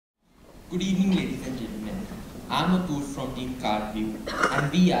Good evening, ladies and gentlemen. I'm Atul from Team Cardview,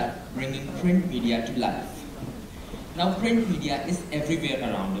 and we are bringing print media to life. Now, print media is everywhere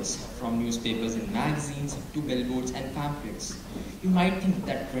around us, from newspapers and magazines to billboards and pamphlets. You might think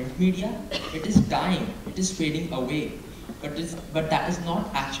that print media, it is dying, it is fading away, but that is not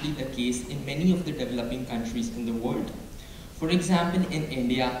actually the case in many of the developing countries in the world. For example, in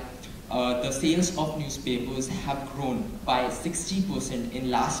India, the sales of newspapers have grown by 60% in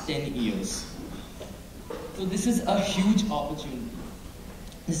last 10 years. So this is a huge opportunity.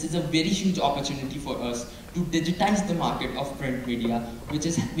 This is a very huge opportunity for us to digitize the market of print media, which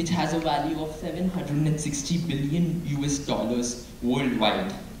has a value of 760 billion US dollars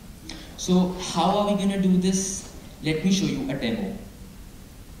worldwide. So how are we going to do this? Let me show you a demo.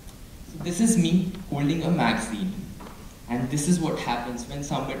 So this is me holding a magazine, and this is what happens when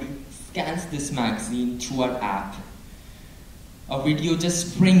somebody scans this magazine through our app. A video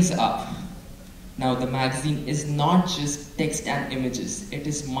just springs up. Now the magazine is not just text and images, it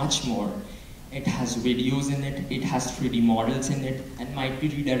is much more. It has videos in it, it has 3D models in it, and might be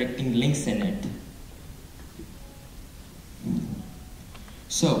redirecting links in it.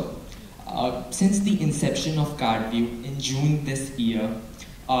 So, since the inception of Cardview in June this year,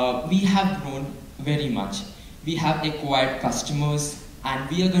 we have grown very much. We have acquired customers, and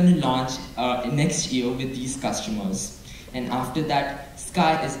we are going to launch next year with these customers. And after that,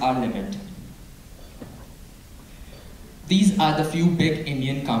 sky is our limit. These are the few big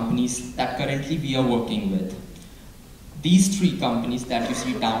Indian companies that currently we are working with. These three companies that you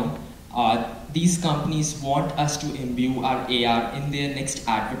see down, these companies want us to imbue our AR in their next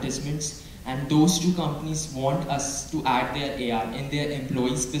advertisements, and those two companies want us to add their AR in their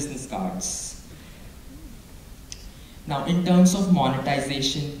employees' business cards. Now, in terms of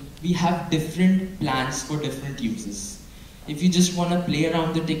monetization, we have different plans for different uses. If you just want to play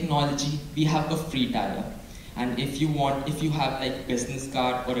around the technology, we have a free tier. And if you have like business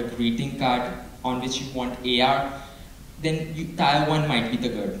card or a greeting card on which you want AR, then tier 1 might be the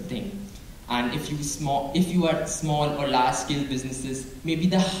good thing. And if you are small or large scale businesses, maybe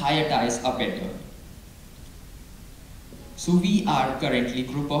the higher tiers are better. So we are currently a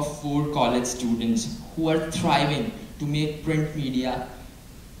group of 4 college students who are thriving to make print media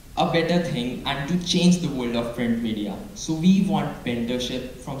a better thing and to change the world of print media. So we want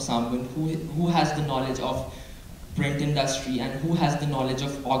mentorship from someone who has the knowledge of print industry and who has the knowledge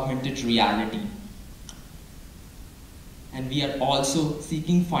of augmented reality. And we are also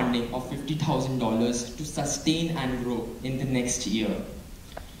seeking funding of $50,000 to sustain and grow in the next year.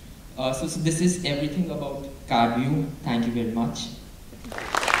 So this is everything about Cardview. Thank you very much.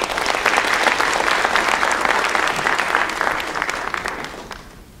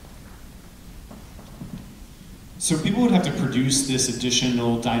 So people would have to produce this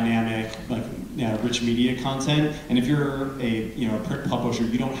additional dynamic, rich media content, and if you're a print publisher,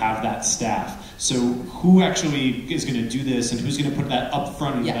 you don't have that staff. So who actually is going to do this, and who's going to put that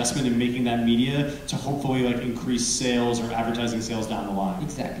upfront investment in making that media to hopefully increase sales or advertising sales down the line?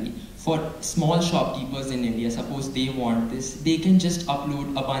 Exactly. For small shopkeepers in India, suppose they want this, they can just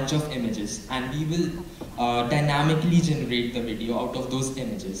upload a bunch of images, and we will dynamically generate the video out of those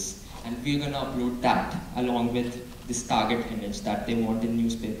images. And we're going to upload that along with this target image that they want in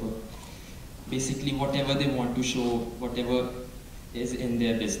newspaper. Basically, whatever they want to show, whatever is in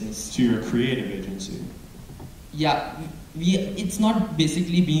their business. So you're a creative agency? Yeah, it's not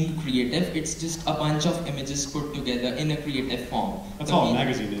basically being creative, it's just a bunch of images put together in a creative form. That's all a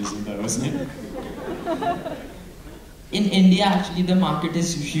magazine is, though, isn't it? In India, actually, the market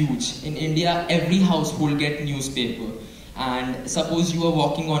is huge. In India, every household gets newspaper. And suppose you are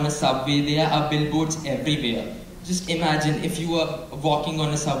walking on a subway, there are billboards everywhere. Just imagine if you are walking on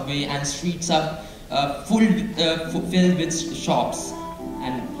a subway and streets are filled with shops,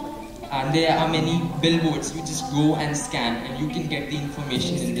 and there are many billboards. You just go and scan and you can get the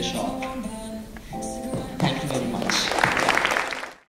information in the shop.